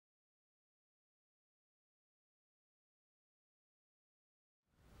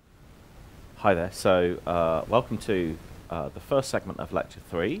Hi there. So welcome to the first segment of Lecture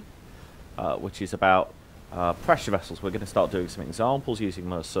 3, which is about pressure vessels. We're going to start doing some examples using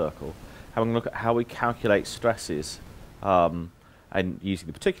Mohr's circle, having a look at how we calculate stresses, and using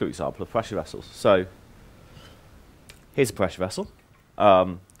the particular example of pressure vessels. So here's a pressure vessel.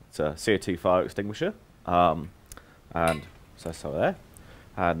 It's a CO2 fire extinguisher, and so there.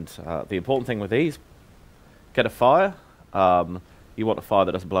 And the important thing with these, get a fire. You want a fire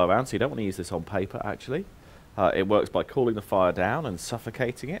that doesn't blow around, so you don't want to use this on paper, actually. It works by cooling the fire down and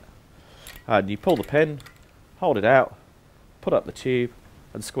suffocating it. And you pull the pin, hold it out, put up the tube,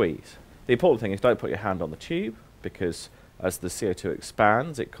 and squeeze. The important thing is don't put your hand on the tube, because as the CO2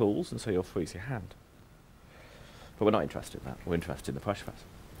 expands, it cools, and so you'll freeze your hand. But we're not interested in that. We're interested in the pressure vessel.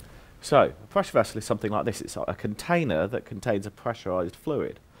 So a pressure vessel is something like this. It's a container that contains a pressurized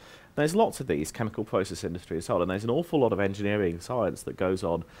fluid. There's lots of these, chemical process industry and so on, and there's an awful lot of engineering science that goes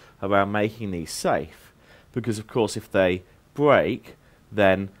on around making these safe, because of course if they break,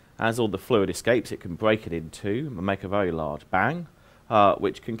 then as all the fluid escapes, it can break it in two and make a very large bang,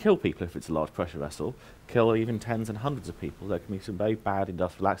 which can kill people if it's a large pressure vessel, kill even tens and hundreds of people. There can be some very bad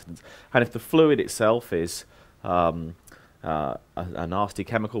industrial accidents. And if the fluid itself is a nasty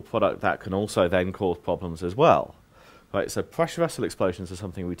chemical product, that can also then cause problems as well. Right, so pressure vessel explosions are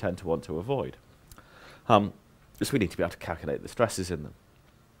something we tend to want to avoid. So we need to be able to calculate the stresses in them.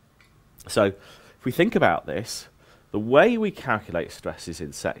 So if we think about this, the way we calculate stresses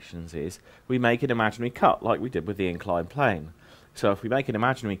in sections is we make an imaginary cut, like we did with the inclined plane. So if we make an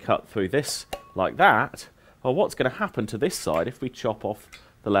imaginary cut through this like that, well, what's going to happen to this side if we chop off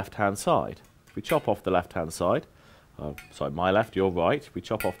the left-hand side? If we chop off the left-hand side, sorry, my left, your right, we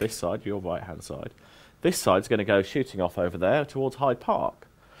chop off this side, your right-hand side, this side's going to go shooting off over there towards Hyde Park.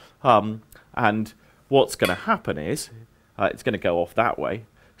 And what's going to happen is it's going to go off that way.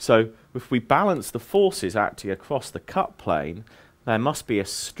 So if we balance the forces acting across the cut plane, there must be a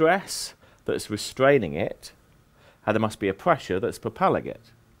stress that's restraining it, and there must be a pressure that's propelling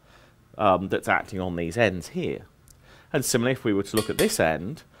it, that's acting on these ends here. And similarly, if we were to look at this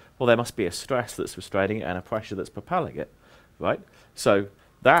end, well, there must be a stress that's restraining it and a pressure that's propelling it, right? So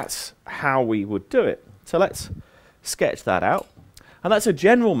that's how we would do it. So let's sketch that out. And that's a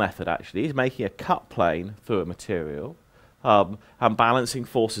general method, actually, is making a cut plane through a material and balancing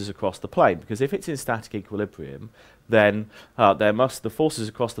forces across the plane. Because if it's in static equilibrium, then the forces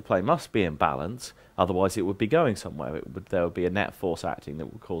across the plane must be in balance, otherwise it would be going somewhere. There would be a net force acting that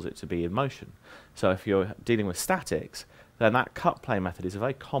would cause it to be in motion. So if you're dealing with statics, then that cut plane method is a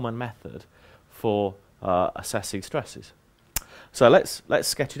very common method for assessing stresses. So let's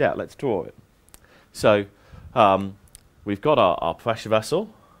sketch it out, let's draw it. So we've got our pressure vessel.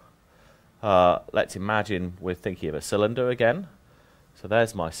 Let's imagine we're thinking of a cylinder again. So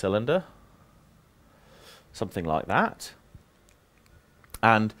there's my cylinder, something like that.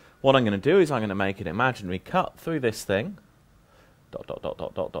 And what I'm going to do is I'm going to make an imaginary cut through this thing. Dot, dot, dot,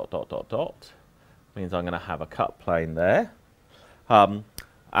 dot, dot, dot, dot, dot, dot. Means I'm going to have a cut plane there. If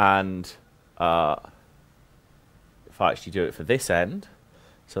I actually do it for this end,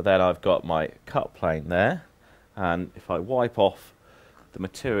 so then I've got my cut plane there, and if I wipe off the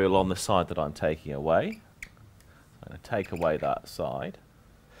material on the side that I'm taking away, I'm going to take away that side,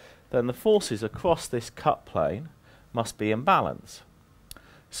 then the forces across this cut plane must be in balance.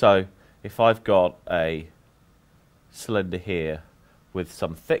 So if I've got a cylinder here with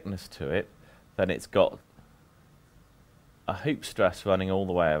some thickness to it, then it's got a hoop stress running all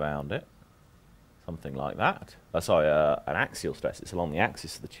the way around it, something like that. Sorry, an axial stress. It's along the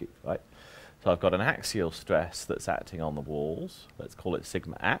axis of the tube, right? So I've got an axial stress that's acting on the walls. Let's call it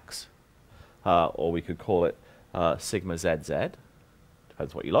sigma ax, or we could call it sigma zz.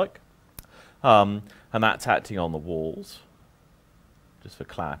 Depends what you like. And that's acting on the walls. Just for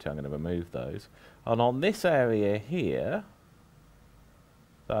clarity, I'm going to remove those. And on this area here,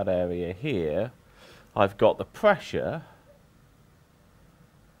 that area here, I've got the pressure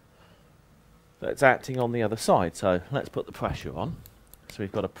that's acting on the other side. So let's put the pressure on. So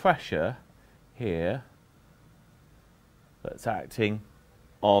we've got a pressure here that's acting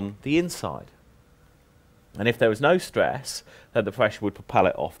on the inside. And if there was no stress, then the pressure would propel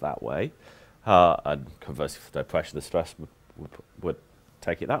it off that way. And conversely, if there's no pressure, the stress would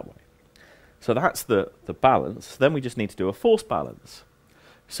take it that way. So that's the balance. Then we just need to do a force balance.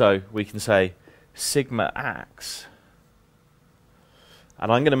 So we can say sigma ax.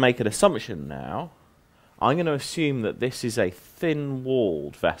 And I'm going to make an assumption now. I'm going to assume that this is a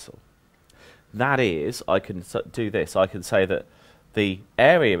thin-walled vessel. That is, I can do this. I can say that the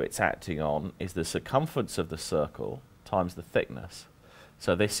area it's acting on is the circumference of the circle times the thickness.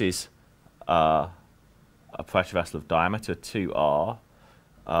 So this is a pressure vessel of diameter 2r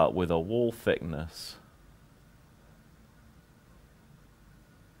with a wall thickness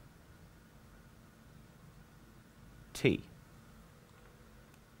T.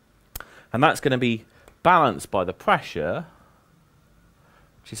 And that's going to be balanced by the pressure,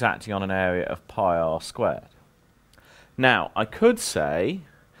 which is acting on an area of pi r squared. Now, I could say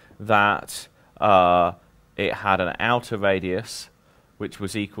that it had an outer radius which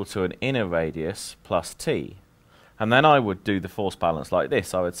was equal to an inner radius plus t. And then I would do the force balance like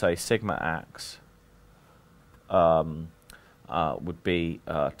this. I would say sigma ax would be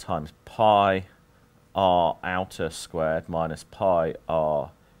times pi r outer squared minus pi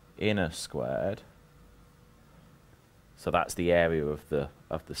r inner squared. So that's the area of the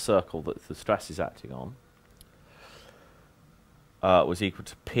circle that the stress is acting on. Was equal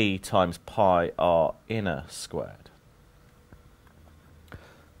to P times pi r inner squared.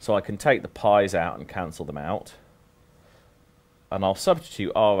 So I can take the pi's out and cancel them out. And I'll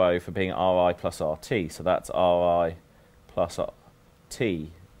substitute RO for being RI plus RT. So that's RI plus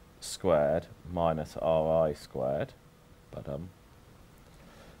T squared minus RI squared. But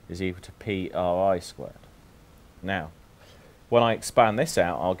is equal to PRI squared. Now, when I expand this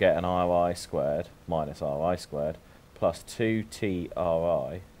out, I'll get an RI squared minus RI squared plus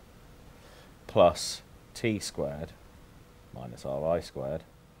 2TRI plus T squared minus RI squared.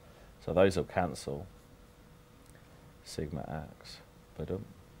 So those will cancel. Sigma ax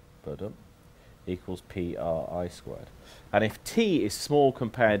equals PRI squared. And if T is small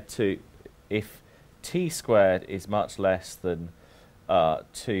compared to, if T squared is much less than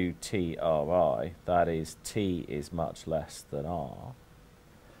 2TRI, that is T is much less than R,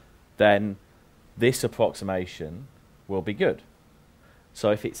 then this approximation will be good.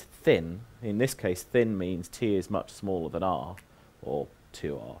 So if it's thin, in this case thin means T is much smaller than R, or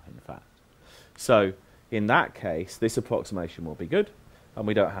 2R in fact. So in that case this approximation will be good and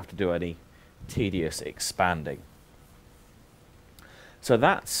we don't have to do any tedious expanding. So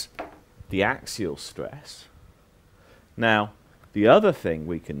that's the axial stress. Now the other thing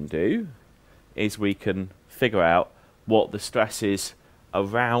we can do is we can figure out what the stress is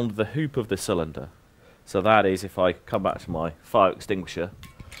around the hoop of the cylinder. So that is, if I come back to my fire extinguisher,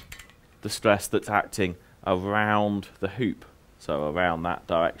 the stress that's acting around the hoop, so around that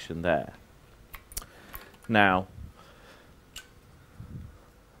direction there. Now,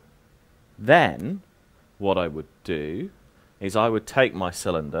 then what I would do is I would take my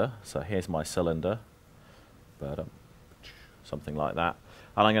cylinder, so here's my cylinder, something like that,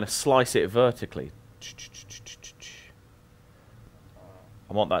 and I'm going to slice it vertically.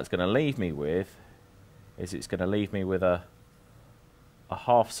 And what that's going to leave me with is it's going to leave me with a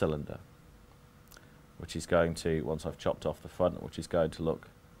half cylinder, which is going to, once I've chopped off the front, which is going to look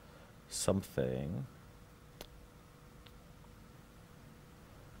something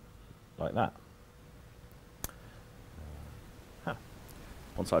like that.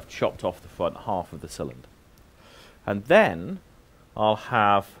 Once I've chopped off the front half of the cylinder. And then I'll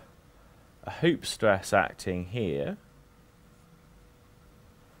have a hoop stress acting here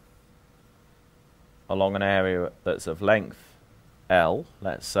along an area that's of length L,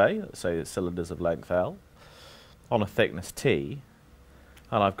 let's say the cylinder's of length L, on a thickness T,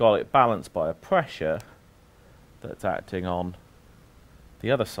 and I've got it balanced by a pressure that's acting on the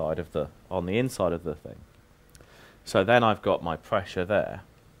other side of the, on the inside of the thing. So then I've got my pressure there.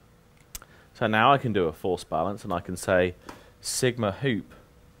 So now I can do a force balance and I can say sigma hoop,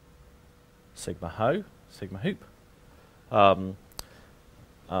 sigma ho, sigma hoop.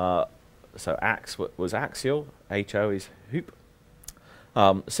 So ax was axial, HO is hoop.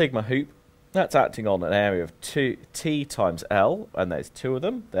 Sigma hoop, that's acting on an area of T times L, and there's two of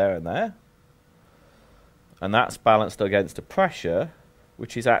them, there and there. And that's balanced against a pressure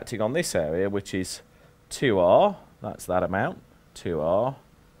which is acting on this area, which is 2R, that's that amount, 2R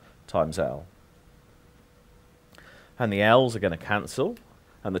times L. And the L's are going to cancel,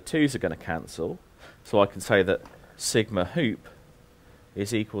 and the 2's are going to cancel, so I can say that sigma hoop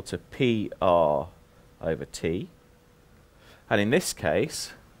is equal to PR over T. And in this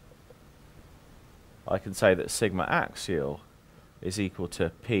case, I can say that sigma axial is equal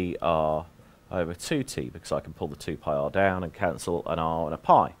to PR over 2T, because I can pull the 2 pi r down and cancel an R and a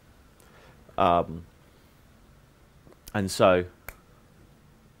pi. And so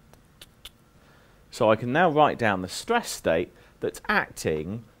I can now write down the stress state that's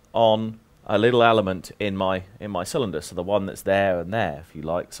acting on a little element in my cylinder, so the one that's there and there, if you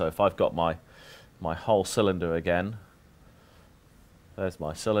like. So if I've got my whole cylinder again, there's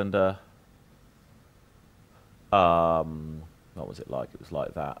my cylinder. what was it like? It was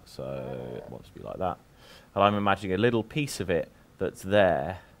like that, so it wants to be like that. And I'm imagining a little piece of it that's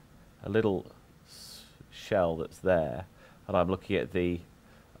there, a little shell that's there, and I'm looking at the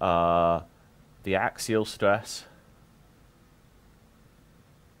axial stress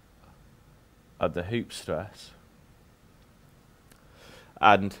and the hoop stress.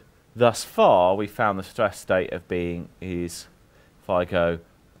 And thus far, we found the stress state of being is, if I go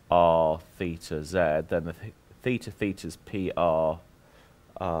R theta Z, then the theta's PR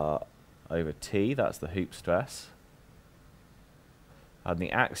over T, that's the hoop stress. And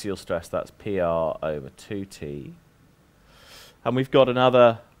the axial stress, that's PR over 2T. And we've got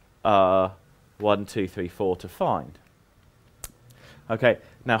another 1, 2, 3, 4 to find. Okay,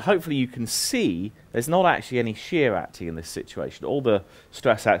 now hopefully you can see there's not actually any shear acting in this situation. All the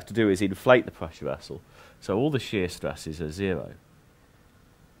stress acts to do is inflate the pressure vessel. So all the shear stresses are 0.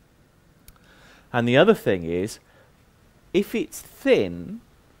 And the other thing is, if it's thin,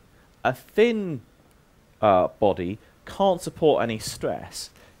 a thin body can't support any stress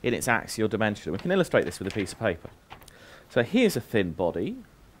in its axial dimension. We can illustrate this with a piece of paper. So here's a thin body.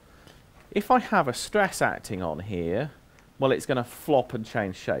 If I have a stress acting on here, well, it's going to flop and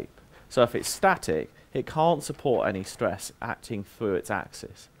change shape. So if it's static, it can't support any stress acting through its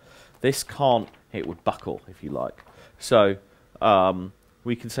axis. This can't, it would buckle, if you like. So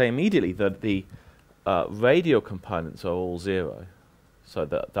we can say immediately that the radial components are all 0. So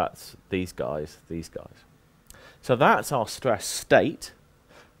that's these guys, these guys. So that's our stress state,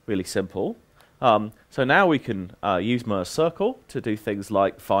 really simple. So now we can use Mohr's circle to do things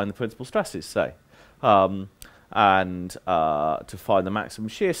like find the principal stresses, say, and to find the maximum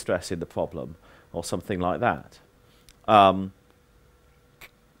shear stress in the problem, or something like that.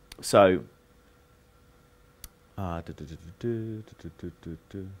 So let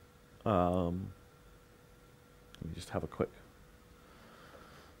me just have a quick.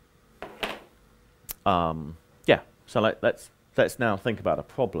 Yeah. So let's now think about a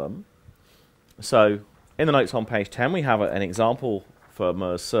problem. So in the notes on page 10, we have an example for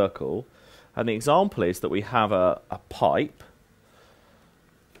Mohr's circle, and the example is that we have a pipe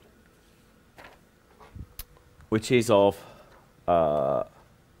which is of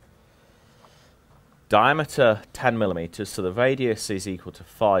diameter 10 millimeters, so the radius is equal to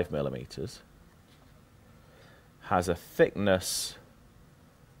 5 millimeters, has a thickness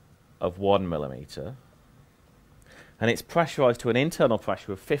of 1 millimeter, and it's pressurized to an internal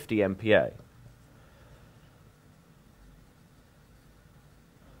pressure of 50 MPa.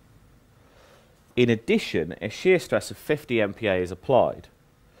 In addition, a shear stress of 50 MPa is applied.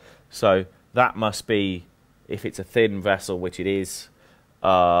 So that must be, if it's a thin vessel, which it is,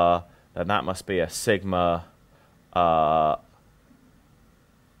 then that must be a sigma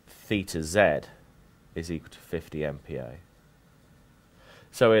theta Z is equal to 50 MPa.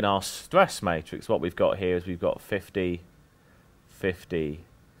 So in our stress matrix, what we've got here is we've got 50, 50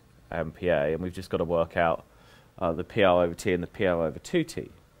 MPa, and we've just got to work out the PR over T and the PR over 2T.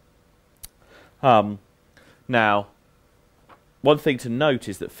 Now, one thing to note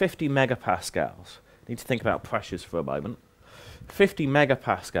is that 50 megapascals, need to think about pressures for a moment. 50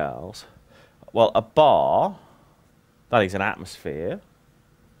 megapascals, well, a bar, that is an atmosphere,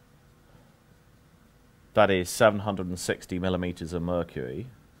 that is 760 millimeters of mercury,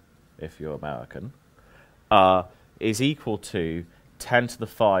 if you're American, is equal to 10 to the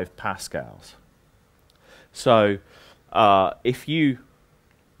 5 pascals. So if you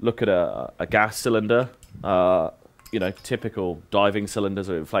look at a gas cylinder, you know, typical diving cylinders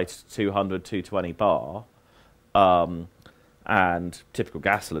are inflated to 200, 220 bar, and typical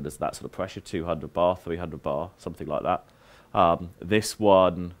gas cylinders, that sort of pressure, 200 bar, 300 bar, something like that. This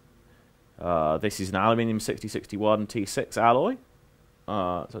one, this is an aluminium 6061 T6 alloy,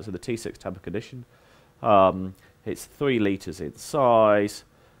 so it's in the T6 temper condition. It's 3 litres in size,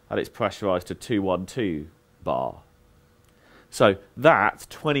 and it's pressurised to 212 bar. So that's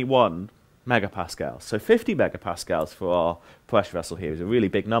 21 megapascals. So 50 megapascals for our pressure vessel here is a really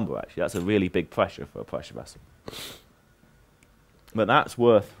big number, actually. That's a really big pressure for a pressure vessel. But that's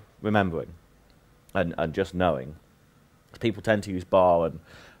worth remembering and just knowing. People tend to use bar and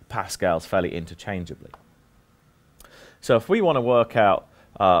pascals fairly interchangeably. So if we want to work out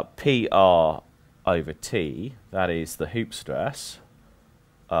PR over T, that is the hoop stress,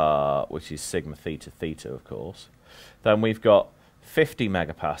 which is sigma theta theta, of course, then we've got 50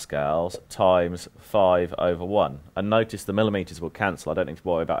 megapascals times 5 over 1. And notice the millimeters will cancel. I don't need to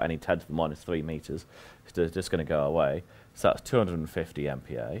worry about any 10 to the minus 3 meters. It's just going to go away. So that's 250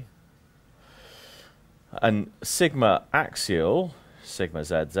 MPa. And sigma axial, sigma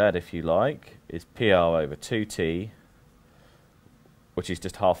ZZ if you like, is PR over 2T, which is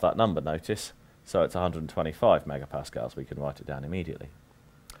just half that number, notice. So it's 125 megapascals. We can write it down immediately.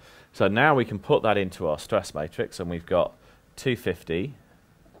 So now we can put that into our stress matrix, and we've got 250,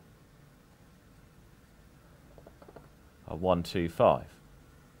 125.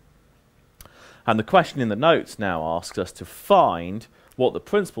 And the question in the notes now asks us to find what the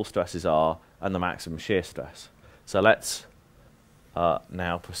principal stresses are and the maximum shear stress. So let's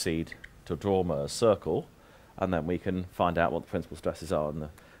now proceed to draw Mohr's circle, and then we can find out what the principal stresses are and the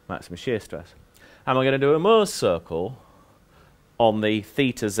maximum shear stress. And we're going to do a Mohr's circle on the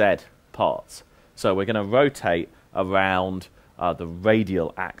theta z parts. So we're going to rotate around the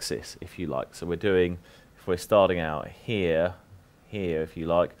radial axis, if you like. So we're doing, if we're starting out here, if you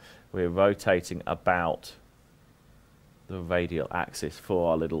like, we're rotating about the radial axis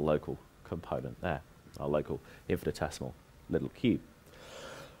for our little local component there, our local infinitesimal little cube.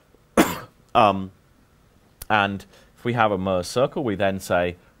 And if we have a Mohr's circle, we then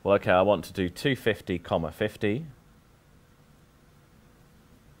say, well, okay, I want to do 250, 50,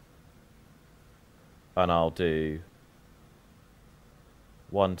 and I'll do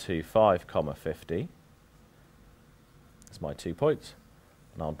 125, 50. That's my 2 points.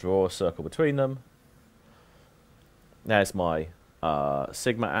 And I'll draw a circle between them. There's my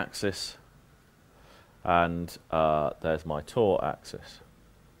sigma axis, and there's my torr axis.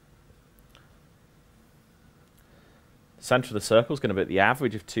 The centre of the circle is going to be at the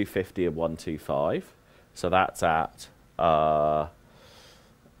average of 250 and 125. So that's at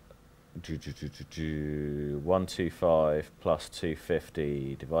 125 plus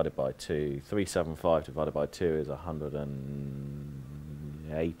 250 divided by 2. 375 divided by 2 is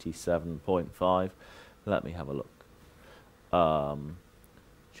 187.5. Let me have a look.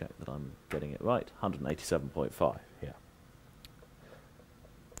 Check that I'm getting it right. 187.5, yeah.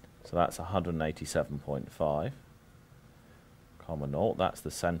 So that's 187.5, comma 0. That's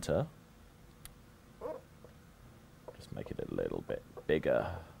the centre. Just make it a little bit bigger.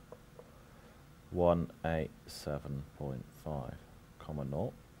 187.5, comma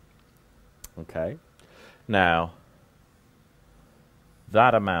 0. Okay. Now,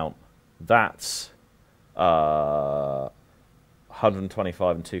 that amount, that's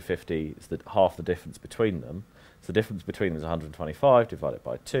 125 and 250 is half the difference between them. So the difference between them is 125 divided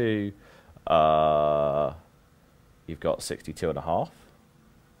by 2. You've got 62.5.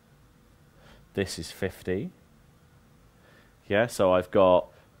 This is 50. Yeah, so I've got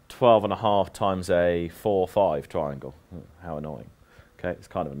 12.5 times a 4, 5 triangle. How annoying. Okay, it's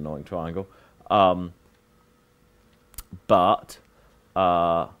kind of an annoying triangle. But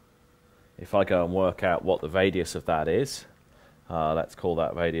if I go and work out what the radius of that is, let's call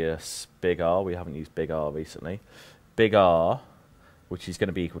that radius big R. We haven't used big R recently. Big R, which is going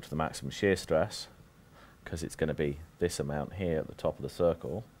to be equal to the maximum shear stress, because it's going to be this amount here at the top of the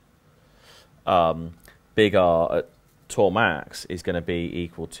circle. Big R at torr max is going to be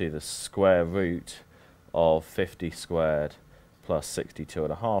equal to the square root of 50 squared plus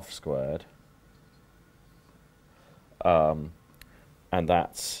 62.5 squared. And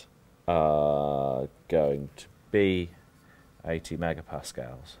that's going to be 80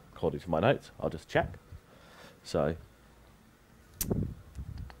 megapascals, according to my notes. I'll just check. So,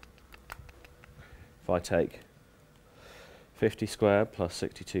 if I take 50 squared plus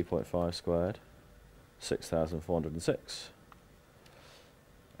 62.5 squared, 6,406,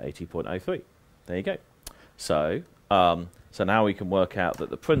 80.03. There you go. So, so now we can work out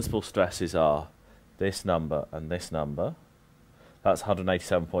that the principal stresses are this number and this number. That's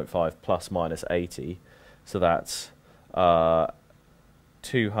 187.5 plus minus 80. So that's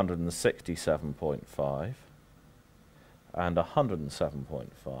 267.5 and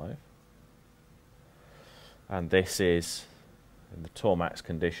 107.5. And this is, in the torr max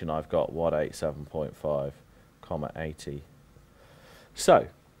condition, I've got 187.5, comma 80. So,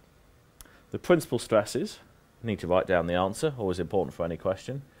 the principal stresses, I need to write down the answer, always important for any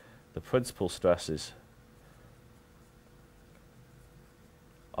question. The principal stresses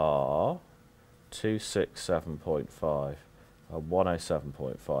are 267.5 and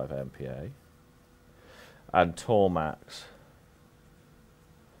 107.5 MPa, and torr max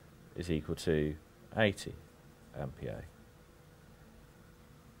is equal to 80 MPa.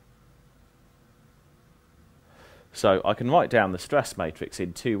 So I can write down the stress matrix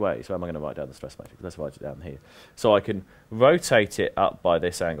in two ways. Where am I going to write down the stress matrix? Let's write it down here. So I can rotate it up by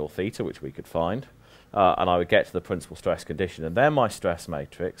this angle theta, which we could find, and I would get to the principal stress condition. And then my stress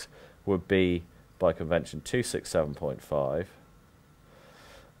matrix would be, by convention, 267.5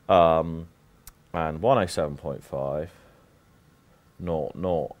 and 107.5,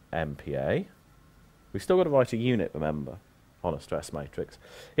 0 MPa. We've still got to write a unit, remember. on a stress matrix.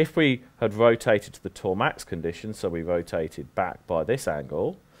 If we had rotated to the Torr-Max condition, so we rotated back by this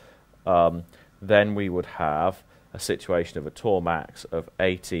angle, then we would have a situation of a Torr-Max of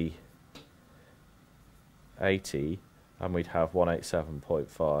 80, and we'd have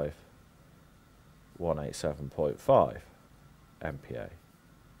 187.5 MPa.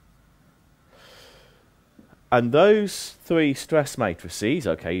 And those three stress matrices,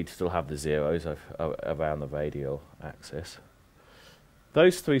 okay, you'd still have the zeros around the radial axis.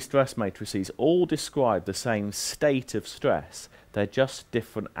 Those three stress matrices all describe the same state of stress. They're just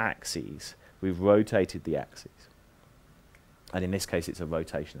different axes. We've rotated the axes. And in this case, it's a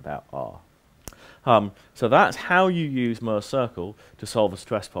rotation about r. So that's how you use Mohr's circle to solve a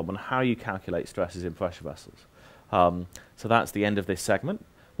stress problem and how you calculate stresses in pressure vessels. So that's the end of this segment.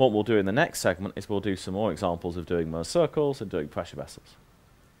 What we'll do in the next segment is we'll do some more examples of doing Mohr's circles and doing pressure vessels.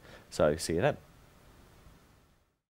 So see you then.